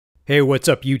Hey, what's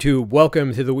up YouTube?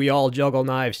 Welcome to the We All Juggle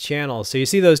Knives channel. So you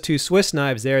see those two Swiss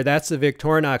knives there? That's the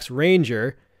Victorinox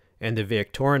Ranger and the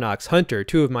Victorinox Hunter,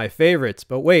 two of my favorites.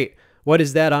 But wait, what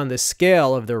is that on the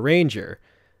scale of the Ranger?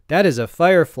 That is a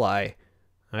Firefly.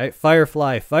 All right,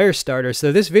 Firefly fire starter.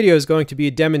 So this video is going to be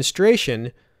a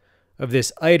demonstration of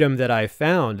this item that I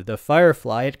found, the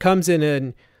Firefly. It comes in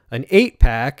an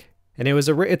 8-pack, and it's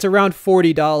around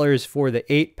 $40 for the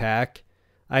 8-pack.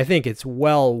 I think it's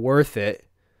well worth it.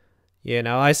 You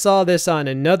know, I saw this on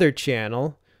another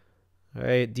channel,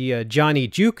 right? The Johnny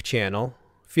Juke channel.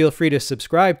 Feel free to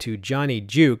subscribe to Johnny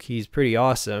Juke. He's pretty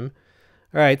awesome.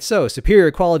 All right, so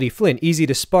superior quality flint, easy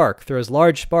to spark, throws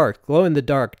large spark,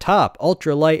 glow-in-the-dark top,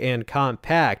 ultra light and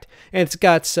compact. And it's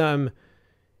got some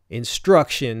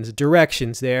instructions,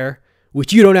 directions there,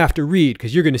 which you don't have to read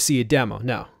because you're going to see a demo.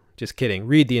 No, just kidding.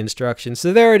 Read the instructions.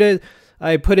 So there it is.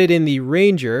 I put it in the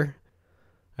Ranger.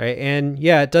 All right, and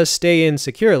yeah, it does stay in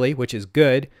securely, which is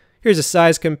good. Here's a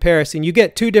size comparison. You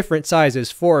get two different sizes,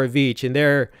 4 of each, and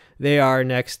there they are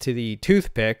next to the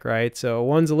Toothpick, right? So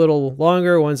one's a little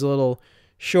longer, one's a little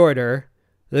shorter.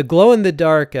 The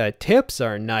glow-in-the-dark tips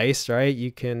are nice, right?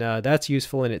 You can that's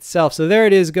useful in itself. So there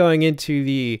it is going into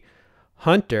the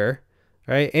Hunter,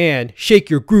 right? And shake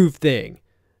your groove thing.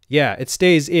 Yeah, it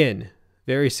stays in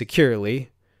very securely.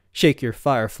 Shake your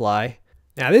Firefly.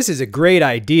 Now, this is a great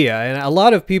idea, and a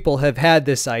lot of people have had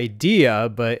this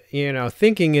idea, but, you know,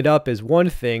 thinking it up is one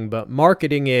thing, but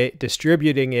marketing it,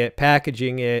 distributing it,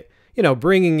 packaging it, you know,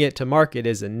 bringing it to market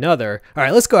is another. All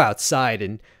right, let's go outside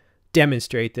and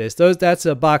demonstrate this. That's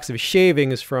a box of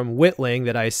shavings from Whittling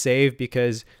that I saved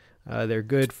because they're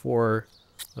good for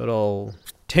little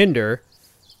tinder.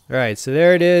 All right, so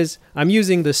there it is. I'm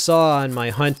using the saw on my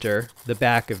Hunter, the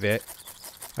back of it.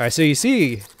 All right, so you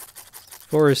see,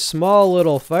 for a small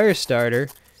little fire starter,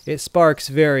 it sparks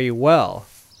very well,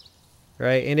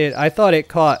 right? And I thought it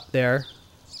caught there,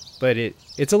 but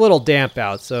it's a little damp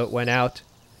out, so it went out.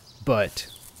 But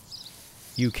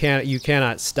you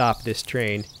cannot stop this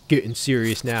train. Getting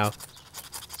serious now.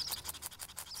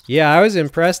 Yeah, I was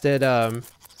impressed at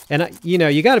and you know,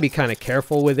 you got to be kind of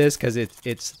careful with this because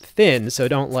it's thin, so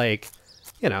don't, like,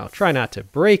 you know, try not to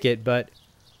break it. But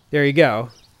there you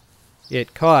go,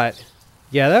 it caught.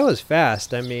 Yeah, that was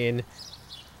fast. I mean,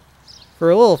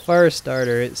 for a little fire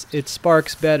starter, it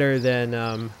sparks better than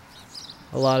a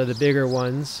lot of the bigger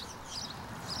ones.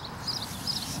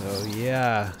 So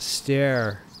yeah,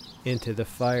 stare into the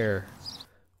fire.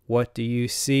 What do you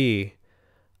see?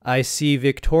 I see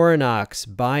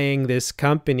Victorinox buying this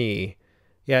company.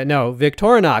 Yeah, no,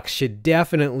 Victorinox should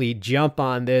definitely jump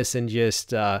on this and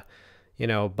just, you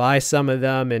know, buy some of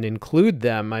them and include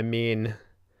them. I mean,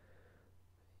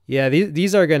 yeah,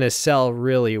 these are going to sell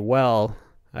really well,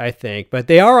 I think. But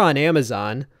they are on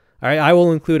Amazon. All right, I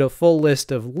will include a full list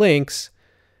of links.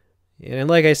 And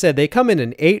like I said, they come in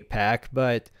an 8-pack,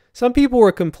 but some people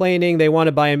were complaining they want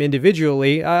to buy them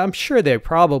individually. I'm sure they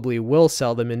probably will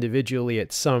sell them individually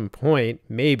at some point,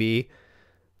 maybe.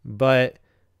 But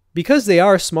because they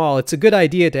are small, it's a good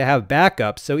idea to have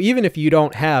backups. So even if you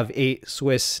don't have 8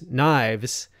 Swiss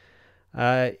knives,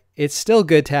 it's still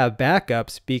good to have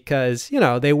backups because, you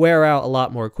know, they wear out a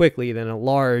lot more quickly than a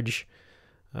large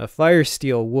fire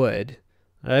steel would.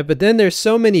 But then there's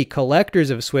so many collectors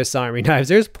of Swiss Army knives.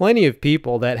 There's plenty of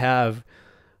people that have,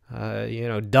 you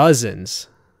know, dozens.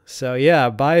 So yeah,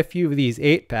 buy a few of these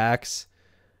 8-packs.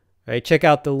 Right, check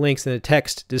out the links in the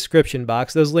text description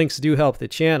box. Those links do help the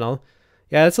channel.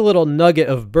 Yeah, that's a little nugget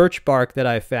of birch bark that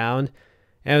I found.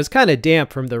 And it was kind of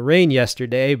damp from the rain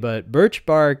yesterday, but birch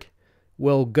bark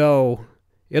will go,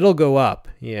 it'll go up,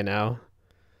 you know.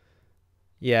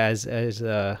 Yeah, that's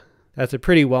a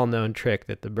pretty well-known trick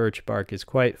that the birch bark is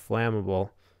quite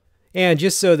flammable. And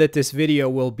just so that this video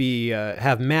will be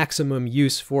have maximum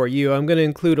use for you, I'm going to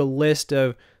include a list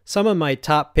of some of my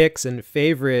top picks and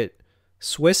favorite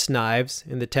Swiss knives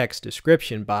in the text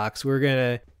description box. We're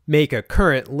going to make a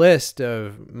current list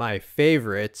of my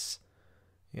favorites.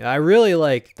 You know, I really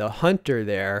like the Hunter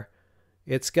there.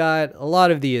 It's got a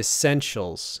lot of the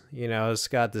essentials. You know, it's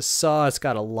got the saw, it's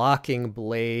got a locking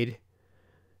blade,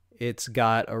 it's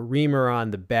got a reamer on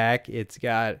the back, it's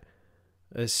got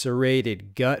a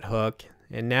serrated gut hook,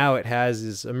 and now it has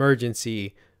this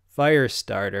emergency fire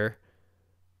starter.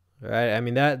 Right? I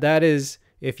mean, that is,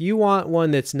 if you want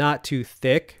one that's not too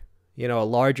thick, you know, a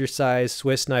larger size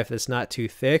Swiss knife that's not too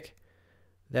thick,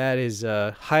 that is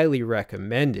highly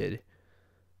recommended.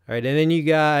 All right, and then you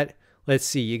got, let's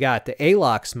see, you got the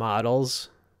ALOX models.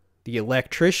 The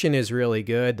Electrician is really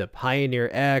good. The Pioneer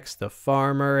X, the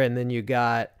Farmer, and then you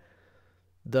got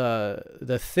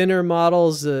the thinner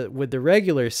models with the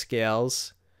regular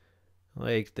scales.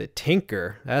 like the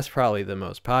Tinker. That's probably the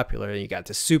most popular. You got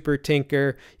the Super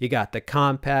Tinker, you got the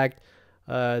Compact.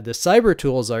 The Cyber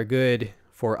Tools are good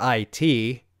for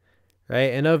IT,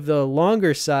 right? And of the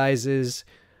longer sizes,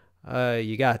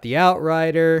 you got the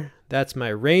Outrider. That's my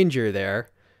Ranger there.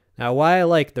 Now, why I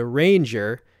like the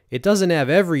Ranger, it doesn't have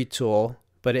every tool,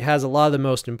 but it has a lot of the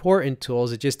most important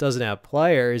tools. It just doesn't have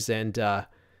pliers. And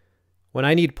when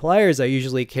I need pliers, I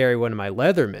usually carry one of my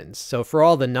Leathermans. So for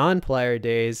all the non-plier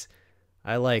days,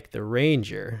 I like the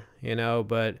Ranger, you know.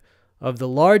 But of the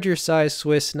larger size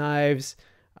Swiss knives,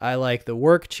 I like the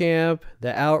Work Champ,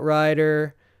 the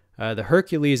Outrider. The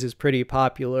Hercules is pretty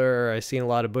popular. I've seen a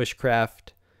lot of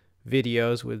bushcraft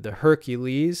videos with the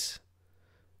Hercules.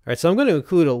 All right, so I'm going to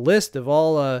include a list of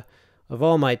all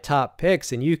my top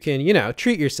picks, and you can, you know,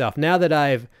 treat yourself. Now that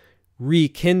I've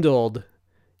rekindled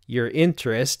your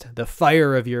interest, the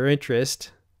fire of your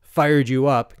interest, fired you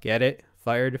up, get it?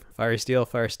 Fired, fire steel,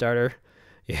 fire starter.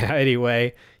 Yeah,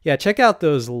 anyway, yeah, check out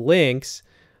those links,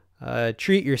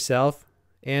 treat yourself,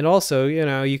 and also, you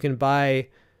know, you can buy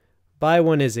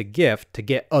one as a gift to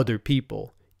get other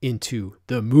people into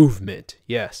the movement.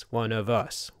 Yes, one of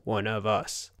us.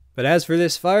 But as for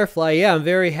this Firefly, yeah, I'm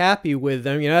very happy with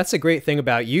them. You know, that's a great thing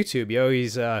about YouTube. You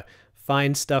always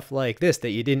find stuff like this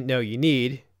that you didn't know you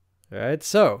need. All right,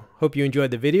 so hope you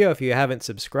enjoyed the video. If you haven't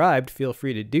subscribed, feel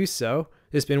free to do so.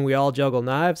 This has been We All Juggle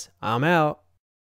Knives. I'm out.